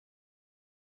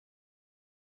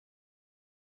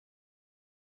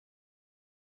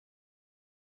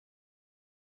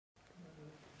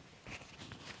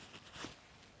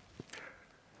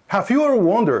Have you ever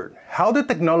wondered how the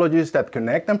technologies that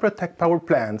connect and protect power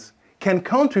plants can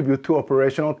contribute to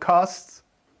operational costs?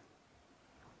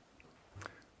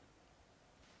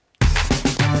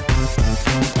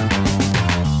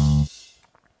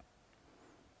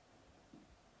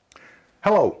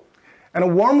 Hello, and a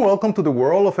warm welcome to the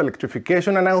world of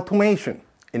electrification and automation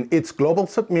in its Global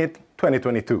Summit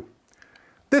 2022.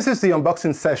 This is the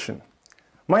unboxing session.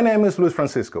 My name is Luis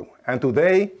Francisco, and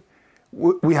today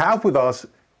we have with us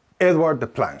Edward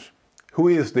Deplanche, who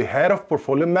is the head of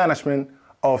portfolio management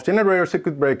of generator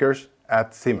circuit breakers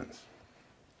at Siemens.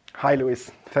 Hi,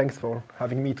 Luis. Thanks for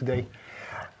having me today.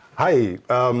 Hi,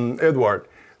 Edward.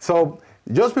 So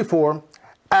just before,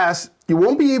 as you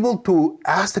won't be able to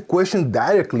ask the question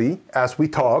directly as we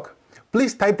talk,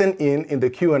 please type them in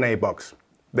the Q&A box.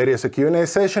 There is a Q&A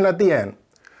session at the end.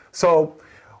 So,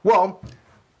 well,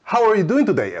 how are you doing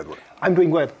today, Edward? I'm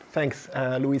doing well. Thanks,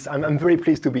 Luis. I'm very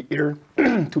pleased to be here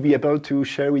to be able to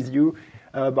share with you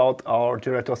about our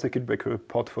generator circuit breaker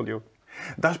portfolio.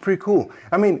 That's pretty cool.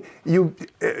 I mean, you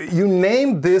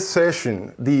named this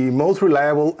session the most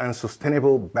reliable and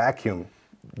sustainable vacuum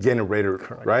generator,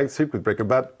 correct, right? Circuit breaker.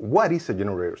 But what is a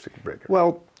generator circuit breaker?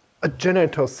 Well, a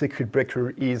generator circuit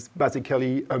breaker is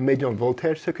basically a medium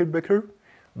voltage circuit breaker,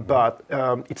 but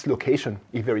its location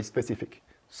is very specific.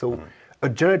 So a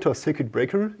generator circuit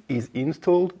breaker is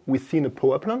installed within a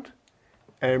power plant,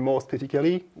 and more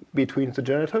specifically between the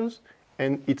generators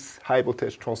and its high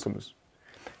voltage transformers.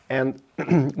 And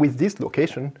with this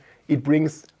location, it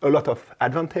brings a lot of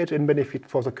advantage and benefit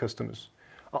for the customers.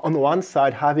 On one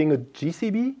side, having a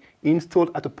GCB installed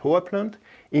at a power plant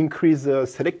increases the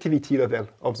selectivity level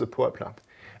of the power plant.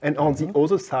 And on the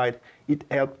other side, it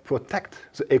helps protect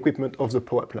the equipment of the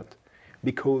power plant,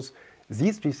 because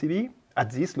this GCB at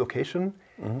this location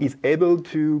is able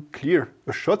to clear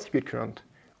a short circuit current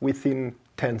within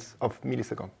tenths of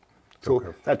milliseconds.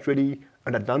 So that's really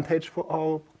an advantage for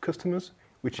our customers,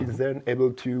 which is then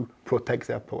able to protect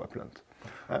their power plant.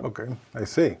 Okay, I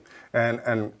see.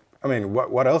 And I mean,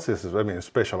 what else is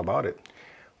special about it?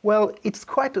 Well, it's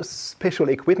quite a special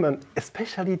equipment,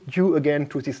 especially due again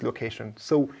to this location.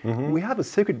 So we have a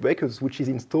circuit breakers which is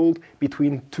installed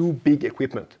between two big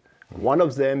equipment. One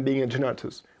of them being a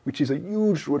generators, which is a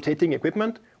huge rotating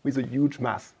equipment with a huge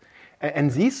mass. And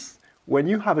this, when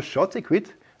you have a short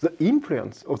circuit, the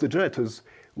influence of the generators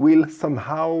will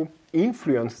somehow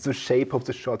influence the shape of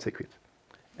the short circuit.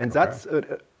 And that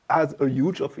has a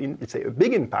huge, let's say, a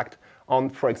big impact on,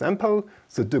 for example,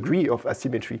 the degree of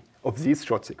asymmetry of this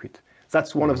short circuit.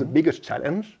 That's one of the biggest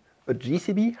challenge a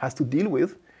GCB has to deal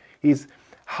with, is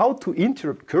how to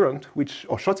interrupt current,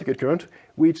 or short circuit current,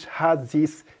 which has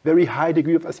this very high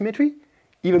degree of asymmetry,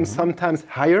 even sometimes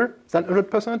higher than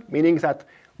 100%, meaning that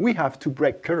we have to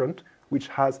break current which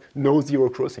has no zero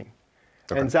crossing.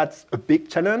 And that's a big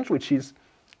challenge, which is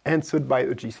answered by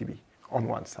a GCB on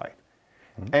one side.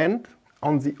 And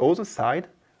on the other side,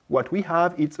 what we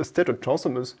have is a set of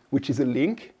transformers, which is a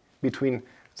link between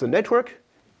the network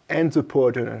and the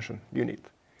power generation unit.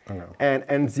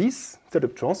 And this set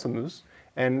of transformers,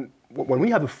 and when we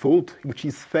have a fault which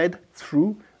is fed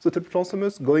through the set of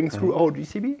transformers going through our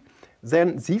GCB,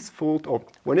 then this fault, or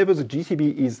whenever the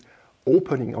GCB is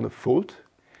opening on a fault,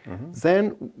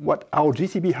 then what our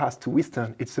GCB has to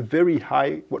withstand, it's a very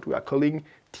high, what we are calling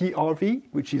TRV,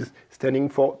 which is standing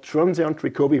for transient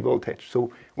recovery voltage.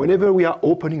 So whenever we are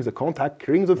opening the contact,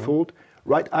 clearing the fault,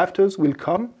 right after will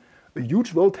come a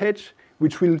huge voltage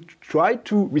which will try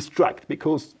to restrict,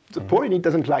 because the power unit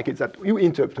doesn't like it that you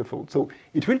interrupt the fault. So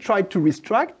it will try to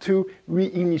restrict to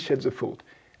reinitiate the fault.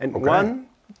 And one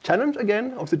challenge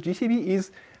again of the GCB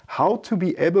is how to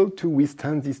be able to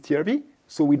withstand this TRV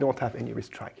so we don't have any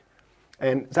restrike.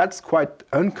 And that's quite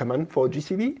uncommon for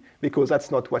GCB, because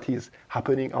that's not what is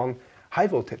happening on high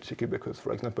voltage circuit breakers,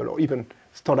 for example, or even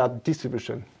standard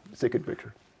distribution circuit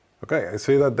breaker. Okay, I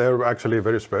see that they're actually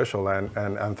very special,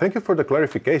 and thank you for the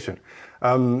clarification.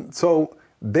 So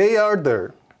they are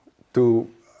there to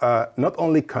not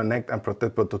only connect and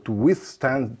protect, but to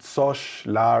withstand such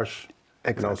large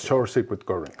short circuit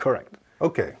current. Correct.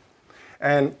 Okay.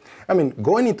 And I mean,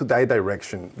 going into that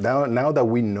direction, now that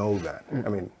we know that, I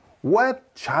mean,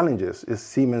 what challenges is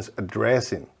Siemens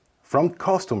addressing from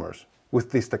customers with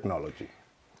this technology?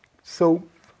 So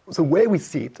the way we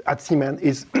see it at Siemens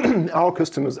is our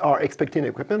customers are expecting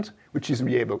equipment which is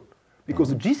reliable, because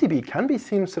the GCB can be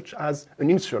seen such as an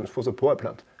insurance for the power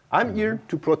plant. I'm here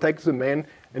to protect the main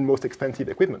and most expensive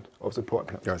equipment of the power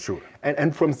plant. Yeah, sure.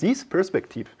 And from this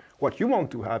perspective, what you want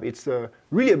to have, it's a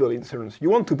reliable insurance. You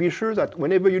want to be sure that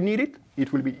whenever you need it,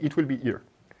 it will be here.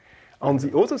 On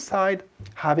the other side,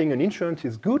 having an insurance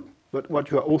is good, but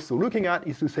what you are also looking at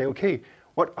is to say, okay,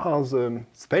 what are the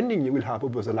spending you will have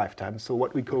over the lifetime? So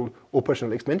what we call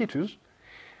operational expenditures.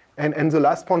 And the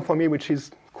last point for me, which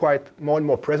is quite more and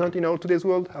more present in our today's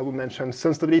world, I would mention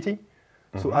sustainability.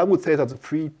 So I would say that the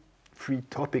three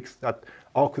topics that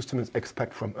our customers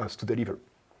expect from us to deliver.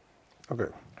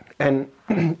 Okay. And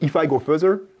if I go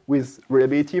further with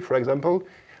reliability, for example,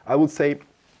 I would say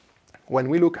when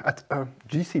we look at a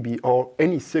GCB or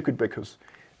any circuit breakers,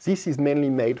 this is mainly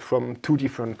made from two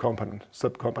different components,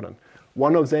 subcomponents.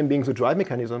 One of them being the drive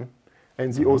mechanism,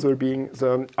 and the other being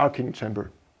the arcing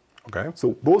chamber. Okay.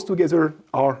 So both together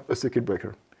are a circuit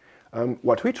breaker.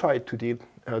 What we tried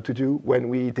to do when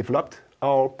we developed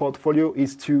our portfolio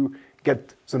is to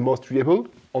get the most reliable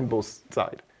on both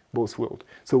sides, both worlds.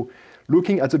 So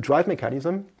looking at the drive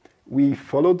mechanism, we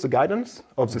followed the guidance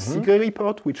of the Sigre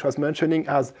report, which was mentioning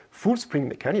as full spring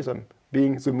mechanism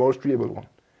being the most reliable one.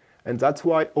 And that's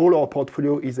why all our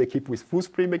portfolio is equipped with full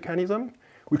spring mechanism,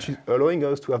 which is allowing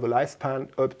us to have a lifespan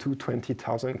up to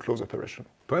 20,000 close operation.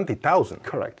 20,000?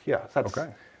 Correct, yeah. That's,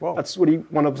 okay. Wow. That's really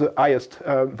one of the highest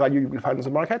value you will find on the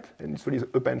market, and it's really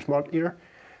a benchmark here.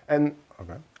 And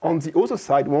on the other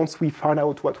side, once we found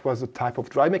out what was the type of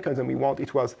drive mechanism we want,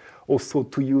 it was also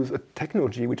to use a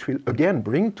technology which will, again,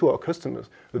 bring to our customers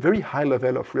a very high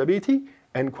level of reliability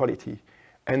and quality.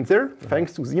 And there,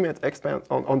 thanks to Siemens' experience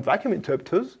on vacuum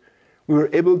interrupters, we were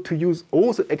able to use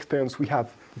all the experience we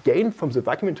have gained from the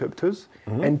vacuum interrupters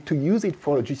and to use it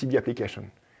for a GCB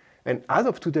application. And as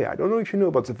of today, I don't know if you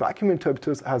know, but the vacuum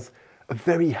interrupters has a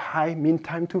very high mean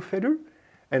time to failure.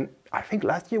 And I think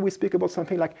last year we spoke about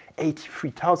something like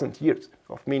 83,000 years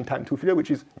of mean time to failure,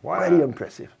 which is really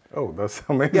impressive. Oh, that's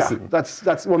amazing. Yeah,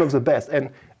 that's one of the best. And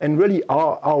really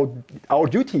our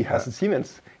duty as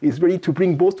Siemens is really to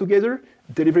bring both together,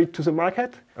 deliver it to the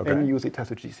market, and use it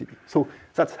as a GCB. So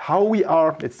that's how we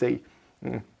are, let's say,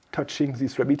 touching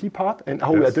this reliability part and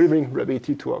how we are delivering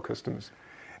reliability to our customers.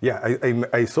 Yeah,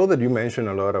 I saw that you mentioned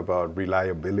a lot about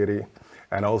reliability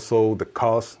and also the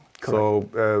cost. So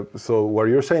what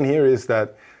you're saying here is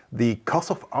that the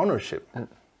cost of ownership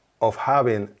of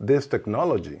having this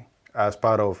technology as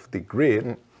part of the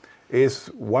grid is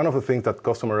one of the things that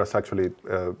customers are actually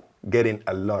getting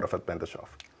a lot of advantage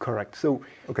of. Correct. So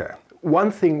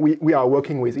one thing we are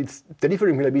working with, it's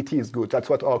delivering reliability is good. That's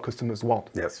what our customers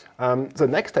want. Yes. The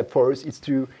next step for us is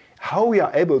to how we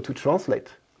are able to translate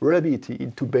reliability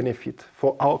into benefit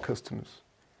for our customers.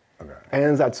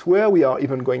 And that's where we are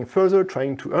even going further,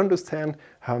 trying to understand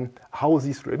how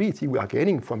this reliability we are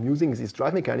gaining from using this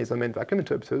drive mechanism and vacuum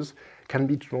interrupters can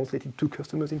be translated to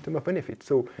customers in terms of benefit.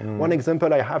 So one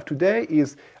example I have today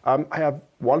is I have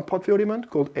one portfolio element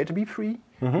called HB3,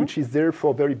 which is there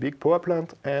for very big power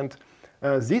plant. And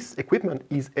this equipment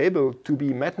is able to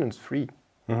be maintenance-free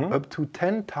up to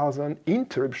 10,000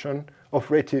 interruption of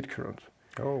rated current.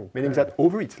 Meaning that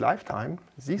over its lifetime,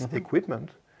 this equipment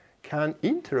can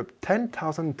interrupt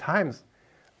 10,000 times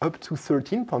up to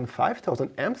 13.5 thousand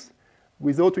amps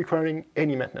without requiring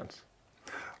any maintenance.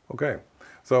 Okay,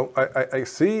 so I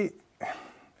see,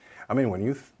 I mean, when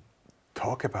you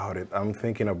talk about it, I'm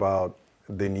thinking about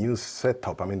the new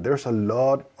setup. I mean, there's a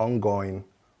lot ongoing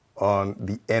on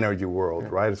the energy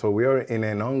world, right? So we are in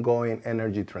an ongoing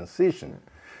energy transition.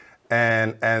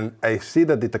 And I see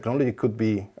that the technology could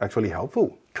be actually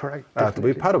helpful. Correct. To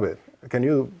be part of it. Can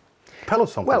you tell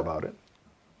us something about it?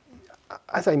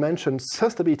 As I mentioned,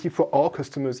 sustainability for our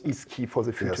customers is key for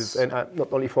the future. And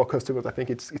not only for customers, I think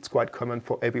it's quite common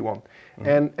for everyone.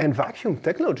 And vacuum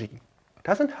technology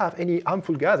doesn't have any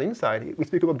harmful gas inside. We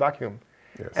speak about vacuum.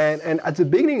 And at the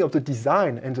beginning of the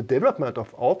design and the development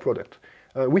of our product,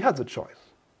 we had the choice.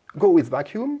 Go with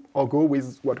vacuum or go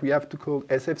with what we have to call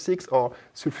SF6 or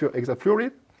sulfur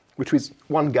hexafluoride, which is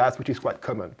one gas which is quite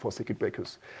common for circuit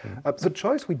breakers. The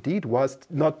choice we did was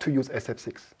not to use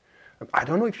SF6. I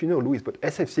don't know if you know, Louis, but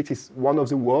SF6 is one of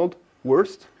the world's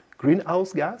worst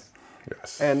greenhouse gas.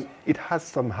 And it has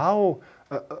somehow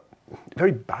a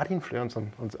very bad influence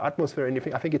on the atmosphere and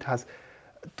everything. I think it has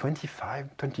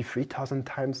 23,000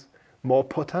 times more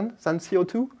potent than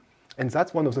CO2. And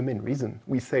that's one of the main reasons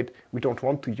we said we don't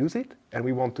want to use it and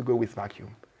we want to go with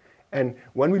vacuum. And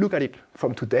when we look at it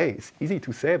from today, it's easy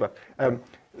to say, but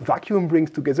vacuum brings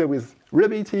together with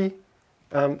reliability,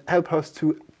 help us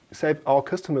to save our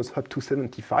customers up to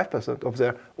 75% of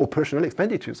their operational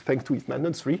expenditures thanks to its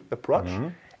maintenance-free approach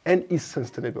and is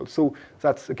sustainable. So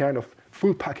that's a kind of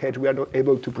full package we are not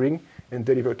able to bring and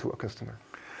deliver to our customer.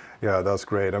 Yeah, that's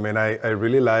great. I mean, I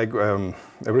really like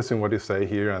everything what you say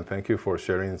here, and thank you for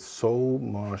sharing so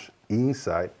much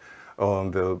insight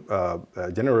on the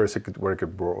general circuit breaker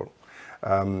world.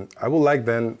 I would like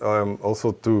then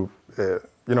also to,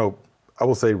 I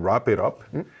will say, wrap it up,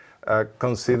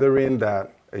 considering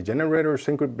that a generator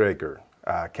circuit breaker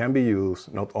can be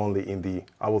used not only in the,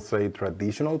 I will say,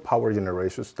 traditional power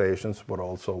generation stations, but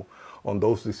also on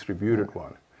those distributed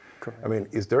ones. I mean,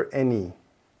 is there any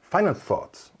final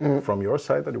thoughts from your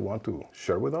side that you want to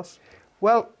share with us?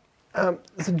 Well, the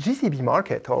GCB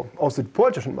market, or the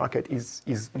power generation market,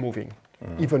 is moving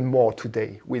even more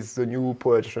today with the new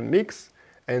power generation mix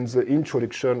and the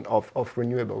introduction of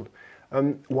renewable.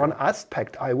 One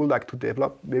aspect I would like to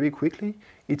develop very quickly,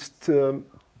 it's the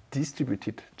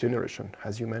distributed generation,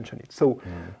 as you mentioned it. So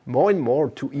more and more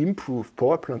to improve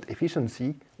power plant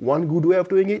efficiency, one good way of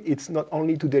doing it, it's not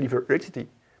only to deliver electricity,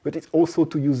 but it's also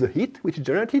to use the heat which is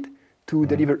generated to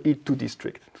deliver it to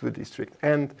the district.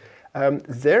 And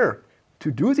there,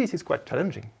 to do this is quite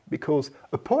challenging because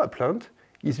a power plant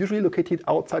is usually located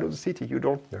outside of the city. You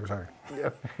don't. Exactly.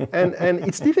 Yeah. and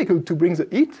it's difficult to bring the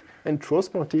heat and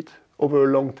transport it over a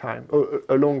long time,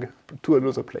 along to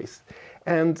another place.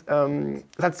 And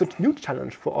that's a new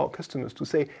challenge for our customers to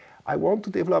say, I want to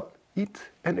develop heat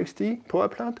and electricity power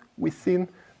plant within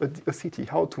a city,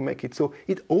 how to make it. So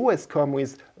it always comes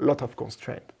with a lot of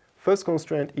constraint. First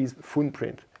constraint is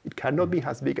footprint. It cannot be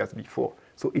as big as before.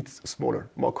 So it's smaller,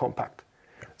 more compact.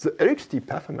 The electricity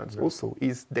performance also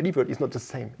is delivered is not the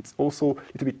same. It's also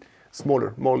a little bit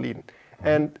smaller, more lean.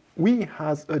 And we,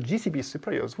 as a GCB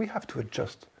suppliers, we have to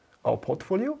adjust our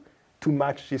portfolio to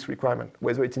match this requirement,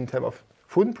 whether it's in terms of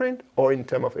footprint or in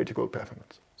terms of electrical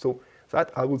performance. So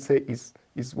that, I would say, is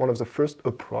one of the first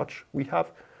approach we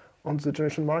have on the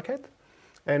generation market.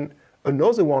 And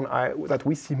another one that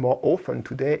we see more often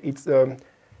today, it's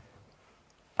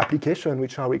applications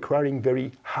which are requiring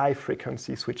very high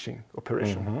frequency switching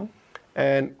operation.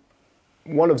 And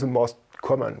one of the most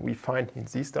common we find in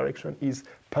this direction is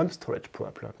pump storage power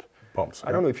plant. Pumps.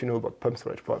 I don't know if you know about pump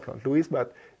storage power plant, Louis,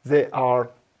 but they are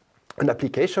an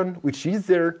application which is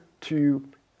there to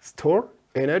store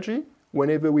energy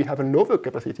whenever we have an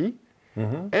overcapacity,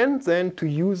 and then to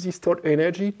use this stored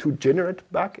energy to generate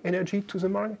back energy to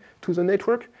the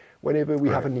network whenever we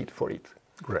have a need for it.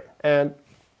 Great. And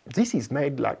this is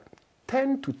made like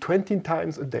 10 to 20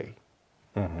 times a day,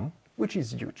 which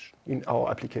is huge in our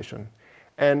application.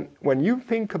 And when you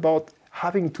think about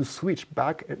having to switch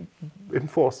back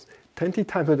and forth 20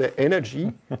 times a day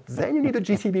energy, then you need a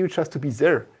GCB which has to be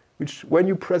there, which when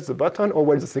you press the button or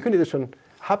when the synchronization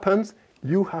happens,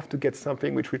 you have to get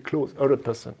something which will close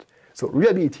 100%. So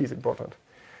reliability is important.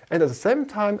 And at the same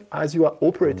time, as you are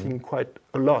operating quite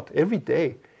a lot every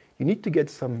day, you need to get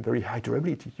some very high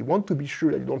durability. You want to be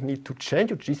sure that you don't need to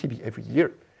change your GCB every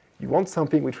year. You want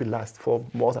something which will last for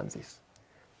more than this.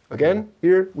 Again,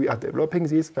 here we are developing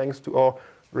this thanks to our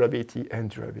reliability and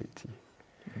durability.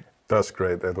 That's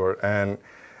great, Edward. And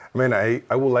I mean,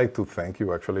 I would like to thank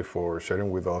you actually for sharing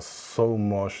with us so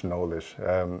much knowledge.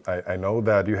 I know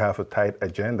that you have a tight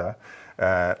agenda,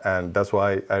 and that's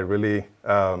why I really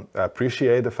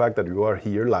appreciate the fact that you are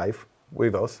here live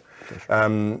with us.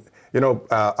 You know,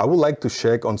 I would like to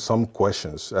check on some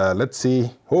questions. Let's see.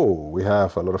 Oh, we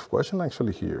have a lot of questions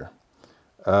actually here.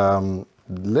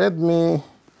 Let me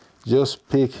just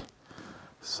pick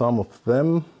some of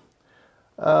them.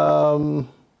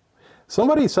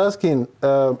 Somebody is asking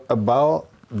about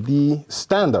the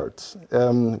standards.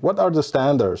 What are the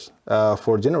standards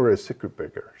for generator circuit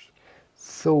breakers?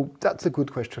 So that's a good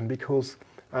question because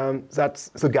that's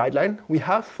the guideline we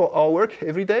have for our work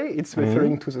every day. It's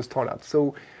referring to the standard.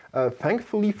 So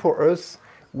thankfully for us,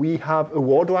 we have a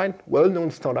worldwide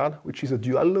well-known standard, which is a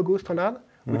dual logo standard,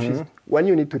 which is when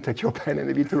you need to take your pen and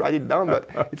maybe to write it down, but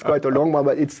it's quite a long one,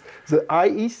 but it's the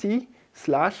IEC/IEEE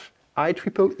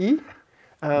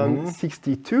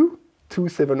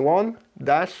 62271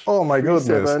 oh my goodness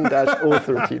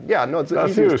 013. Yeah, not the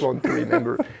easiest one to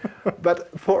remember. But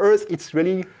for us, it's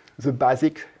really the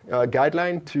basic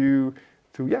guideline to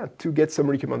get some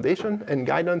recommendation and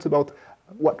guidance about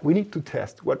what we need to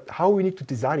test, how we need to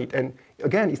design it. And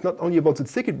again, it's not only about the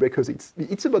circuit breakers,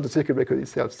 it's about the circuit breaker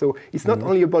itself. So it's not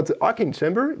only about the arcing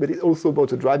chamber, but it's also about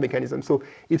the drive mechanism. So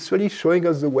it's really showing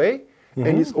us the way,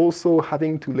 and it's also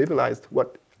having to levelize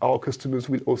what our customers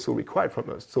will also require from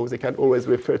us. So they can always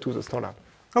refer to the standard.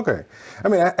 Okay. I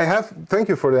mean, thank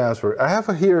you for the answer. I have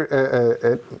here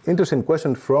an interesting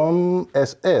question from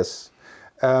SS.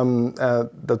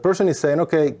 The person is saying,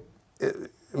 okay,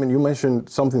 I mean, you mentioned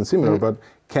something similar, but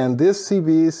can these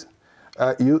CBs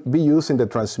be used in the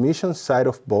transmission side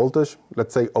of voltage,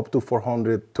 let's say up to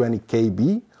 420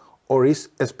 kV, or is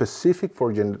it specific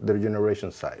for the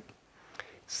generation side?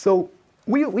 So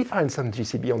we find some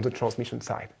GCB on the transmission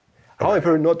side.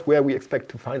 However, not where we expect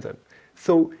to find them.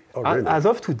 So really? as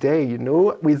of today, you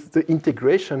know, with the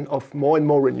integration of more and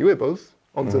more renewables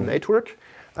on the network,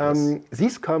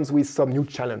 this comes with some new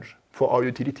challenge for our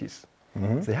utilities.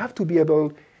 They have to be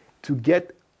able to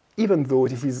get, even though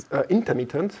this is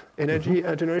intermittent energy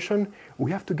generation,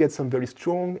 we have to get some very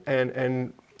strong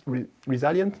and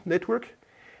resilient network.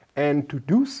 And to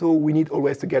do so, we need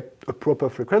always to get a proper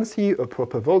frequency, a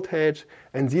proper voltage,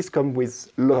 and this comes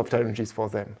with a lot of challenges for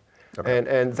them. Okay.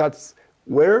 And that's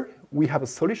where we have a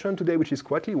solution today, which is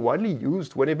quite widely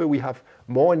used whenever we have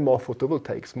more and more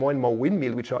photovoltaics, more and more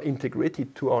windmills, which are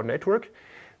integrated to our network.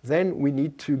 Then we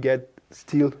need to get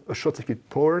still a short circuit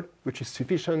power, which is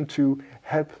sufficient to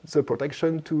help the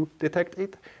protection to detect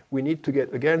it. We need to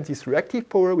get, again, this reactive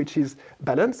power, which is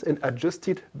balanced and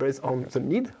adjusted based on the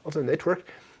need of the network.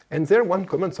 And there, one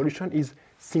common solution is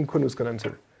synchronous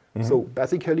condenser. So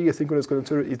basically, a synchronous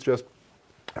condenser is just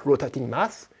rotating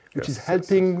mass, which is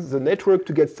helping the network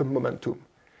to get some momentum.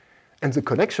 And the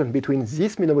connection between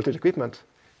this medium voltage equipment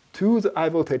to the high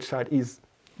voltage side is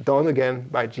done again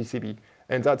by GCB.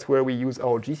 And that's where we use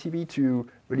our GCB to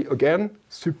really, again,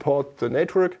 support the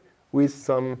network with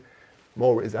some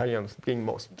more resilience, being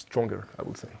more stronger, I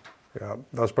would say. Yeah,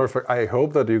 that's perfect. I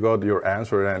hope that you got your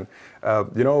answer. And,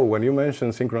 you know, when you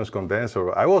mentioned synchronous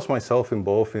condenser, I was myself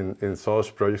involved in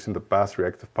such projects in the past,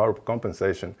 reactive power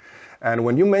compensation. And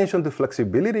when you mentioned the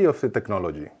flexibility of the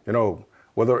technology, you know,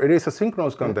 whether it is a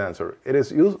synchronous condenser, it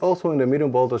is used also in the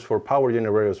medium voltage for power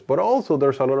generators, but also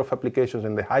there's a lot of applications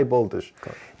in the high voltage.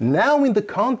 Correct. Now in the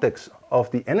context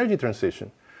of the energy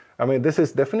transition, I mean, this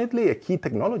is definitely a key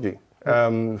technology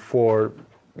for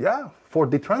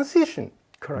the transition.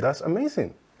 Correct. That's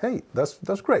amazing. Hey,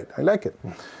 that's great. I like it.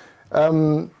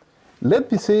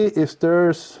 Let me see if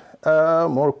there's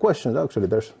more questions. Actually,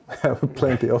 there's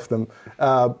plenty of them.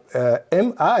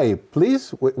 MI,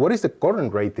 please, what is the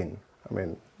current rating? I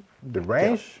mean, the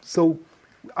range? Yeah. So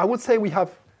I would say we have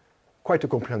quite a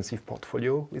comprehensive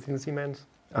portfolio within Siemens,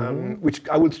 which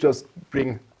I would just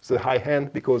bring the high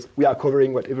end because we are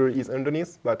covering whatever is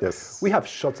underneath. But we have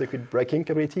short circuit breaking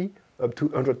capability up to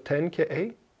 110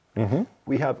 kA.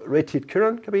 We have rated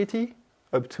current capability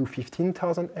up to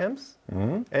 15,000 amps.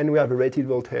 And we have a rated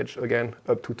voltage, again,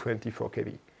 up to 24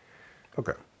 kV.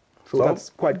 Okay. So that's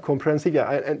quite comprehensive. Yeah,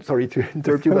 and sorry to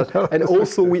interrupt you, but and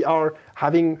also we are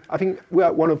having, I think we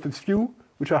are one of the few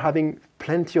which are having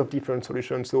plenty of different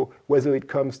solutions. So whether it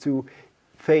comes to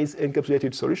phase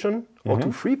encapsulated solution or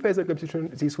to free phase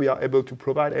encapsulation, this we are able to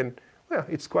provide. And well,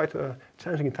 it's quite a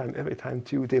challenging time every time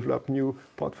to develop new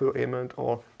portfolio element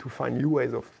or to find new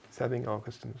ways of serving our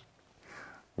customers.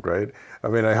 Great. I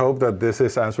mean, I hope that this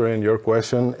is answering your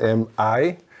question,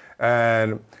 MI.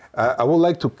 And I would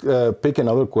like to pick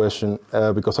another question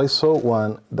because I saw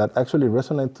one that actually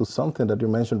resonates to something that you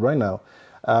mentioned right now.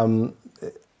 I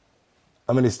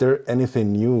mean, is there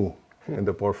anything new in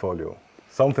the portfolio?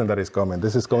 Something that is coming.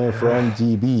 This is coming from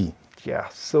GB. Yeah.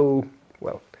 So,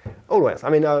 well, always. I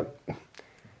mean,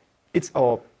 it's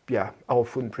our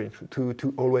footprint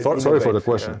to always. Sorry for the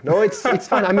question. Yeah. No, it's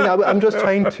fine. I mean, I'm just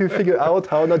trying to figure out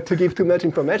how not to give too much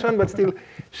information, but still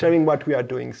sharing what we are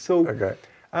doing. So. Okay.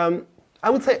 I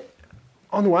would say,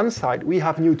 on one side, we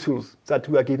have new tools that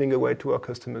we are giving away to our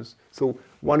customers. So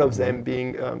one of them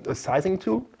being a sizing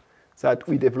tool that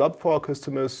we develop for our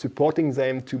customers, supporting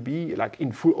them to be like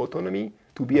in full autonomy,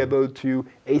 to be able to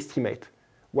estimate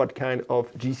what kind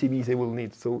of GCBs they will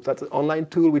need. So that's an online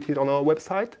tool which is on our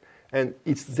website, and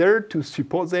it's there to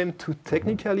support them to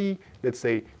technically, let's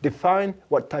say, define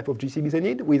what type of GCBs they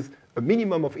need with a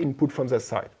minimum of input from their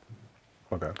side.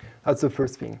 Okay. That's the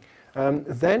first thing.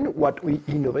 Then what we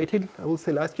innovated, I would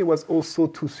say last year, was also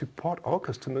to support our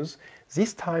customers,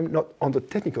 this time not on the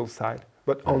technical side,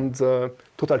 but on the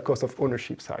total cost of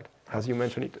ownership side, as you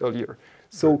mentioned it earlier.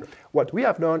 So what we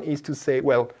have done is to say,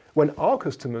 well, when our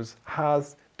customers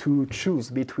have to choose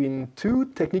between two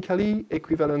technically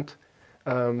equivalent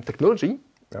technology,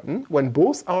 when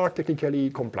both are technically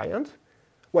compliant,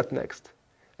 what next?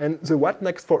 And the what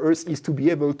next for us is to be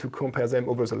able to compare them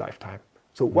over the lifetime.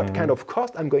 So what kind of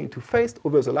cost I'm going to face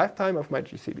over the lifetime of my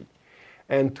GCB.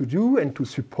 And to do and to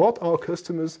support our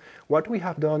customers, what we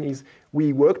have done is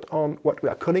we worked on what we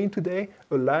are calling today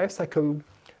a life cycle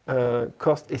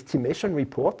cost estimation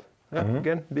report.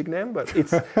 Again, big name, but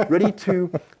it's ready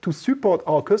to support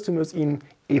our customers in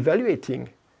evaluating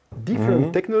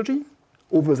different technology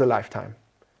over the lifetime.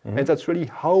 And that's really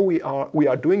how we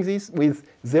are doing this with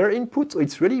their input. So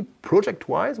it's really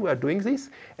project-wise we are doing this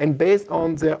and based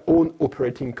on their own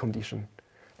operating condition.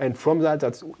 And from that,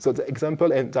 that's the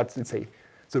example, and that's, let's say,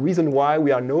 the reason why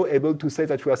we are now able to say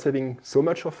that we are saving so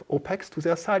much of OPEX to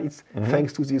their side, it's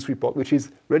thanks to this report, which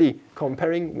is really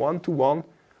comparing one-to-one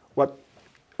what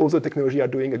other technology are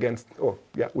doing against,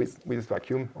 with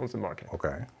vacuum on the market.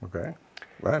 Okay.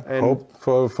 Well, hope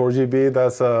for 4GB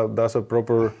that's a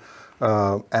proper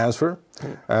answer.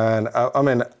 And I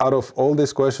mean, out of all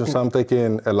these questions, I'm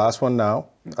taking a last one now.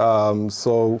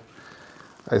 So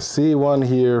I see one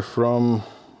here from,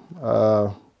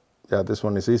 this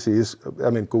one is easy.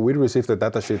 Could we receive the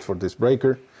datasheet for this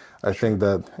breaker? I think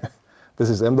that this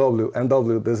is MW.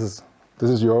 MW, this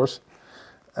is yours.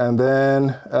 And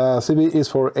then CB is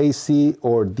for AC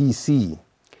or DC.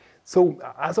 So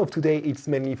as of today, it's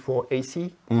mainly for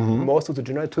AC. Most of the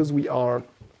generators we are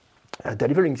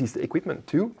delivering this equipment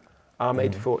to are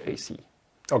made for AC.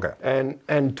 Okay.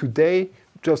 And today,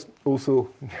 just also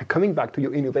coming back to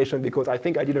your innovation, because I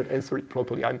think I didn't answer it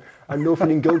properly. I'm now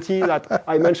feeling guilty that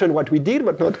I mentioned what we did,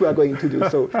 but not what we are going to do.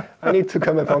 So I need to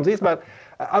come up on this. But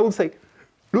I would say,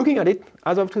 looking at it,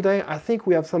 as of today, I think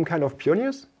we have some kind of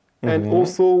pioneers and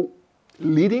also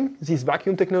leading this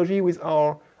vacuum technology with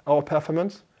our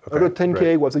performance. Okay,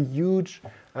 10K was a huge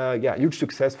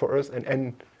success for us.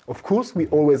 And of course, we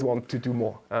always want to do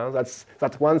more. That's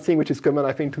one thing which is common,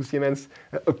 I think, to Siemens'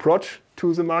 approach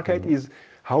to the market is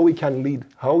how we can lead,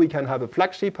 how we can have a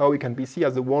flagship, how we can be seen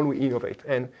as the one we innovate.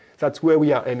 And that's where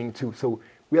we are aiming to. So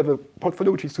we have a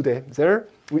portfolio which is today there.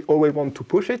 We always want to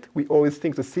push it. We always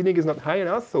think the ceiling is not high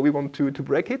enough, so we want to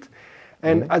break it.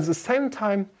 And at the same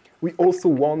time, we also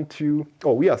want to,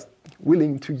 or we are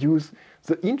willing to use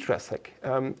the intrinsic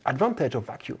advantage of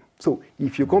vacuum. So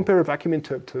if you compare vacuum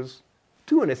interrupters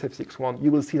to an SF6-1,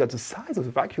 you will see that the size of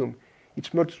the vacuum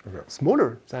is much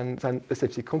smaller than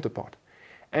SF6 counterpart.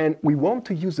 And we want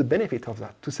to use the benefit of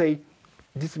that to say,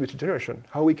 distributed generation,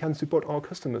 how we can support our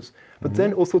customers. But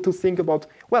then also to think about,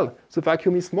 well, the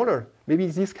vacuum is smaller. Maybe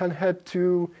this can help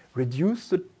to reduce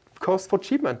the cost for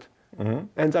shipment.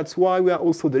 And that's why we are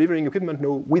also delivering equipment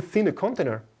now within a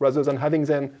container rather than having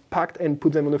them packed and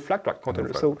put them on a flat rack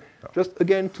container. So just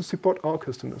again to support our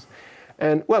customers.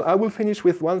 And well, I will finish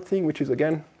with one thing, which is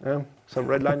again some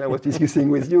red line I was discussing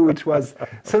with you, which was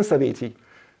sensitivity.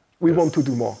 We want to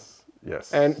do more.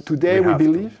 Yes. And today we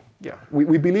believe,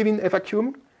 we believe in a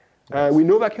vacuum. We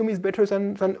know vacuum is better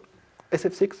than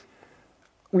SF6.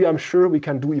 We are sure we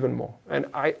can do even more. And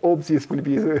I hope this will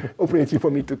be the opportunity for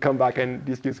me to come back and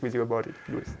discuss with you about it,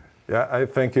 Luis. Yeah, I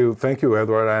thank you,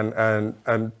 Edward,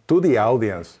 and to the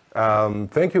audience.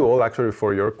 Thank you all actually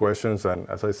for your questions, and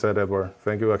as I said, Edward,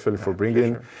 thank you actually for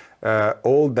bringing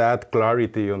all that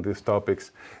clarity on these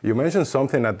topics. You mentioned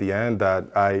something at the end that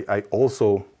I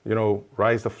also,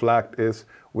 raised the flag is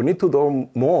we need to do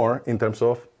more in terms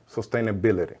of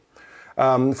sustainability.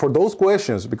 For those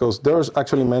questions, because there's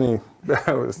actually many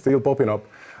still popping up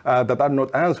that are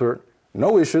not answered,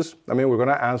 no issues. We're going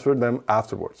to answer them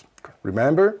afterwards.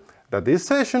 Remember that this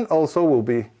session also will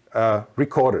be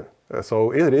recorded.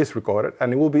 So it is recorded,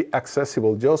 and it will be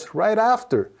accessible just right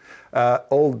after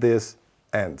all this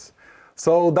ends.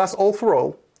 So that's all for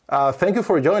all. Thank you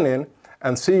for joining,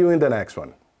 and see you in the next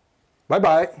one.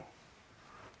 Bye-bye.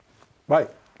 Bye.